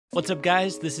What's up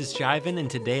guys, this is Jivan and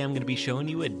today I'm going to be showing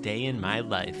you a day in my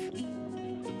life.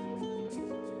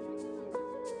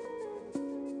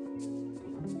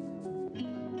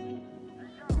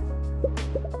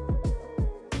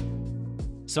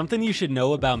 Something you should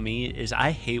know about me is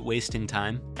I hate wasting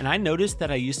time, and I noticed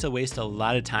that I used to waste a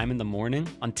lot of time in the morning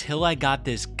until I got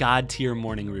this god tier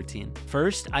morning routine.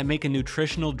 First, I make a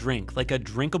nutritional drink, like a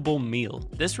drinkable meal.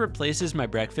 This replaces my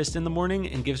breakfast in the morning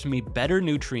and gives me better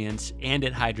nutrients, and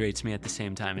it hydrates me at the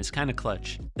same time. It's kind of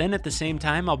clutch. Then at the same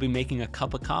time, I'll be making a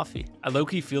cup of coffee. I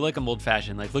low-key feel like I'm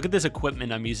old-fashioned. Like, look at this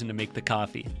equipment I'm using to make the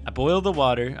coffee. I boil the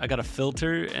water, I got a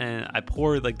filter, and I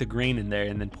pour like the grain in there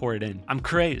and then pour it in. I'm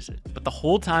crazy. But the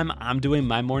whole time I'm doing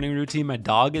my morning routine, my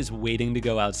dog is waiting to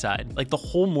go outside. Like the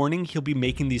whole morning, he'll be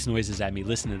making these noises at me.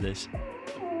 Listen to this.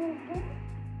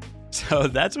 So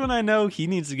that's when I know he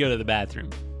needs to go to the bathroom.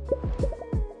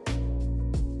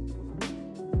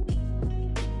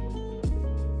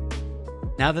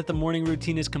 Now that the morning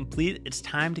routine is complete, it's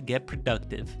time to get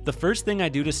productive. The first thing I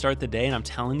do to start the day, and I'm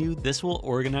telling you, this will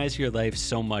organize your life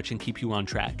so much and keep you on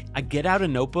track. I get out a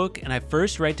notebook and I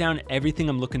first write down everything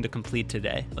I'm looking to complete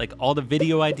today. Like all the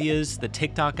video ideas, the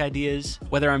TikTok ideas,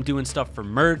 whether I'm doing stuff for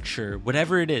merch or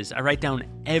whatever it is, I write down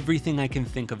everything I can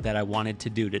think of that I wanted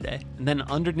to do today. And then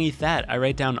underneath that, I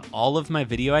write down all of my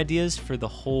video ideas for the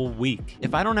whole week.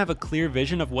 If I don't have a clear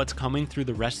vision of what's coming through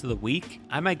the rest of the week,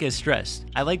 I might get stressed.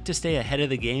 I like to stay ahead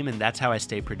of the game, and that's how I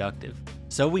stay productive.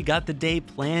 So we got the day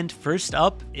planned. First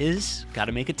up is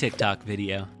gotta make a TikTok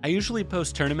video. I usually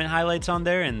post tournament highlights on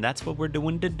there, and that's what we're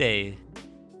doing today.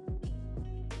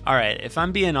 Alright, if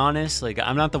I'm being honest, like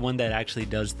I'm not the one that actually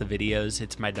does the videos,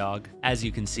 it's my dog. As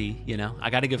you can see, you know, I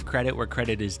gotta give credit where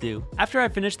credit is due. After I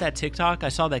finished that TikTok, I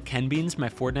saw that Ken Beans, my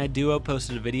Fortnite duo,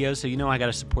 posted a video, so you know I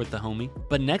gotta support the homie.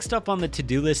 But next up on the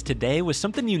to-do list today was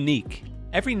something unique.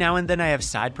 Every now and then I have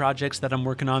side projects that I'm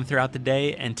working on throughout the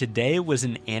day, and today was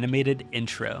an animated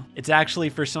intro. It's actually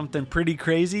for something pretty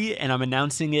crazy, and I'm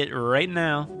announcing it right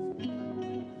now.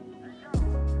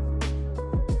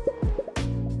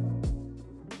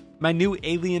 My new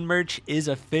Alien merch is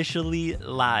officially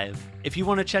live. If you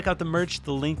want to check out the merch,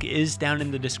 the link is down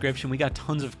in the description. We got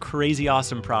tons of crazy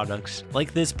awesome products,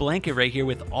 like this blanket right here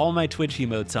with all my Twitch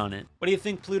emotes on it. What do you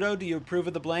think, Pluto? Do you approve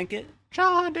of the blanket?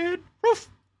 Sean, dude. Woof.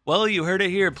 Well, you heard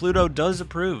it here, Pluto does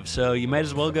approve, so you might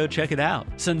as well go check it out.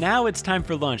 So now it's time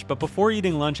for lunch, but before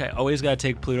eating lunch, I always gotta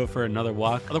take Pluto for another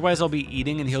walk. Otherwise, I'll be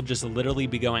eating and he'll just literally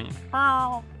be going,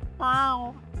 "Meow,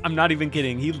 meow." I'm not even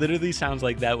kidding, he literally sounds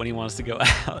like that when he wants to go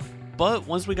out. But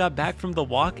once we got back from the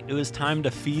walk, it was time to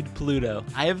feed Pluto.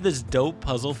 I have this dope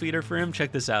puzzle feeder for him,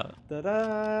 check this out.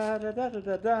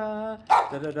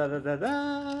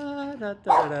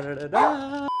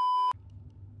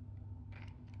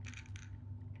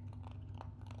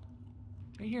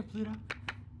 Right here, Pluto.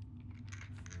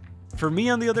 For me,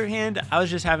 on the other hand, I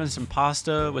was just having some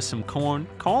pasta with some corn.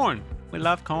 Corn! We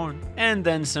love corn. And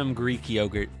then some Greek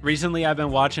yogurt. Recently, I've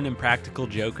been watching Impractical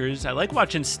Jokers. I like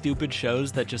watching stupid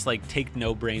shows that just like take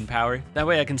no brain power. That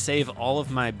way I can save all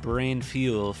of my brain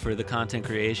fuel for the content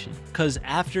creation. Cause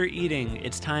after eating,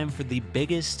 it's time for the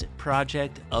biggest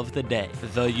project of the day,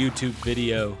 the YouTube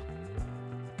video.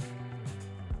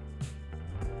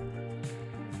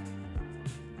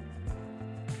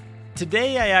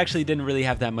 Today, I actually didn't really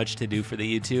have that much to do for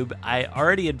the YouTube. I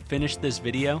already had finished this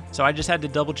video, so I just had to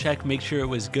double check, make sure it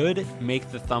was good, make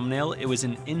the thumbnail. It was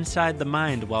an inside the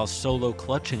mind while solo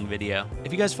clutching video.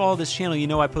 If you guys follow this channel, you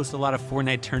know I post a lot of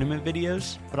Fortnite tournament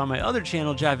videos, but on my other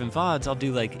channel, JivanVods, I'll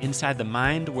do like inside the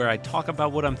mind where I talk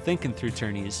about what I'm thinking through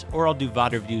tourneys, or I'll do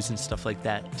VOD reviews and stuff like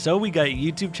that. So we got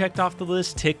YouTube checked off the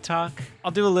list, TikTok.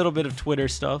 I'll do a little bit of Twitter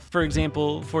stuff. For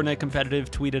example, Fortnite Competitive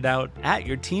tweeted out, "At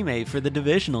your teammate for the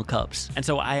Divisional Cups." And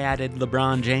so I added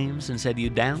LeBron James and said, "You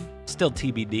down?" Still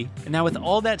TBD. And now with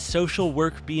all that social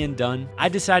work being done, I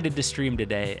decided to stream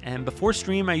today. And before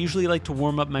stream, I usually like to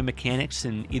warm up my mechanics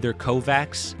in either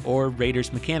Kovacs or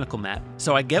Raiders mechanical map.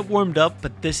 So I get warmed up,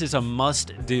 but this is a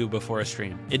must do before a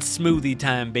stream. It's smoothie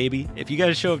time, baby. If you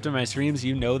guys show up to my streams,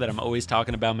 you know that I'm always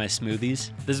talking about my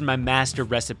smoothies. This is my master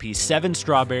recipe: 7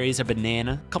 strawberries, a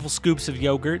banana, a couple scoops of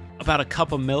yogurt, about a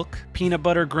cup of milk, peanut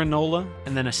butter granola,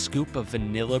 and then a scoop of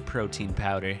vanilla protein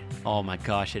powder. Oh my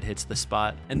gosh, it hits the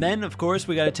spot. And then, of course,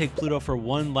 we gotta take Pluto for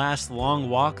one last long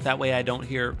walk. That way I don't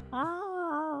hear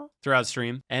throughout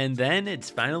stream. And then it's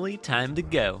finally time to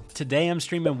go. Today I'm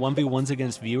streaming 1v1s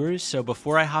against viewers, so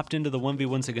before I hopped into the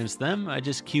 1v1s against them, I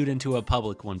just queued into a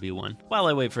public 1v1 while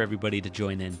I wait for everybody to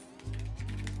join in.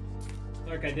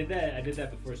 Look, I did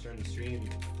that before starting the stream,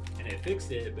 and it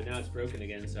fixed it, but now it's broken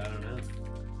again, so I don't know.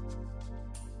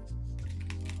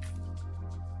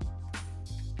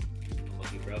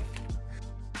 Thank you, bro.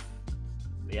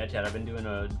 But yeah, Chad, I've been doing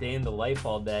a day in the life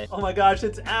all day. Oh my gosh,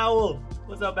 it's Owl.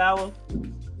 What's up, Owl?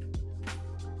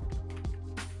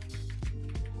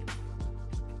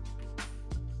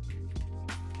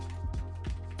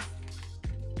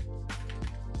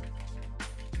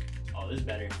 Oh, this is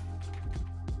better.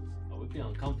 Oh, we're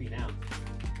feeling comfy now.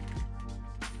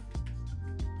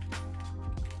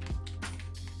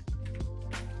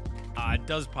 Ah, it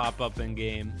does pop up in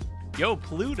game. Yo,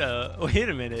 Pluto. Wait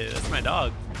a minute, that's my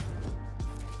dog.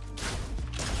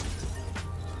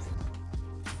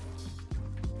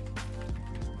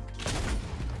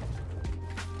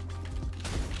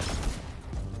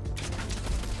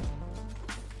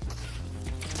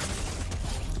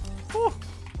 Whew.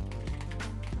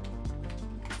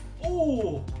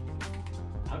 Oh,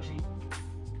 ouchie.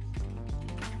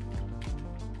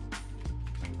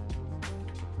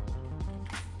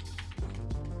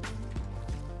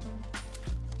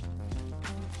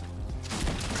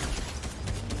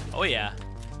 Oh yeah,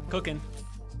 cooking.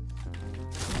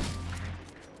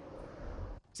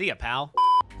 See ya, pal.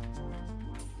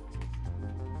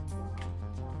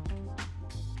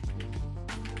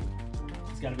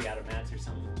 He's gotta be out of mats or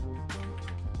something.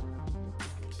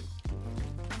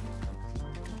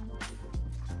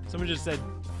 Someone just said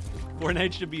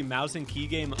Fortnite should be mouse and key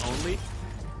game only.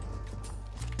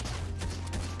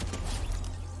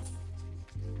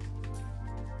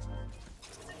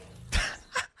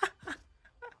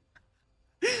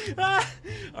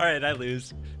 All right, I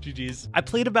lose. GG's. I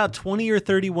played about 20 or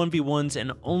 30 1v1s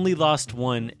and only lost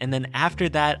one, and then after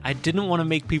that, I didn't want to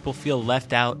make people feel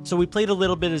left out, so we played a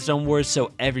little bit of Zone Wars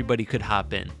so everybody could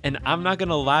hop in. And I'm not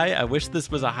gonna lie, I wish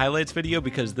this was a highlights video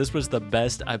because this was the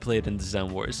best I played in the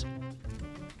Zone Wars.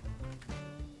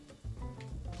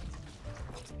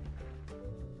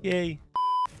 Yay.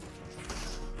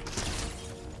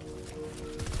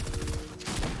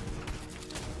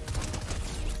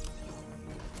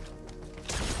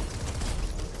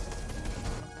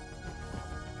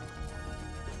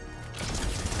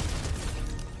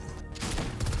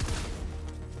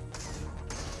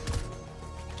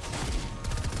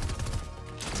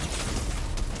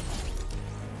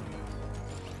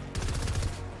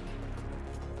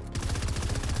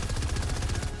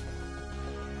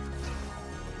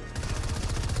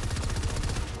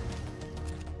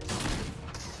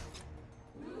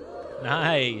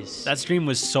 Nice. That stream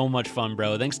was so much fun,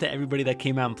 bro. Thanks to everybody that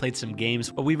came out and played some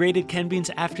games. But we raided Ken Beans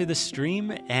after the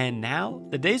stream, and now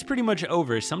the day's pretty much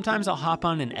over. Sometimes I'll hop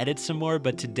on and edit some more,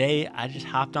 but today I just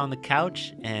hopped on the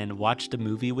couch and watched a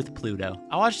movie with Pluto.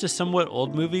 I watched a somewhat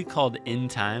old movie called In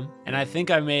Time, and I think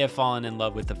I may have fallen in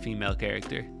love with the female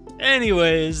character.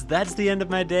 Anyways, that's the end of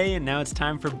my day, and now it's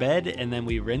time for bed, and then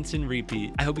we rinse and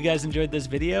repeat. I hope you guys enjoyed this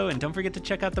video, and don't forget to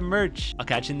check out the merch. I'll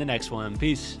catch you in the next one.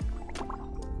 Peace.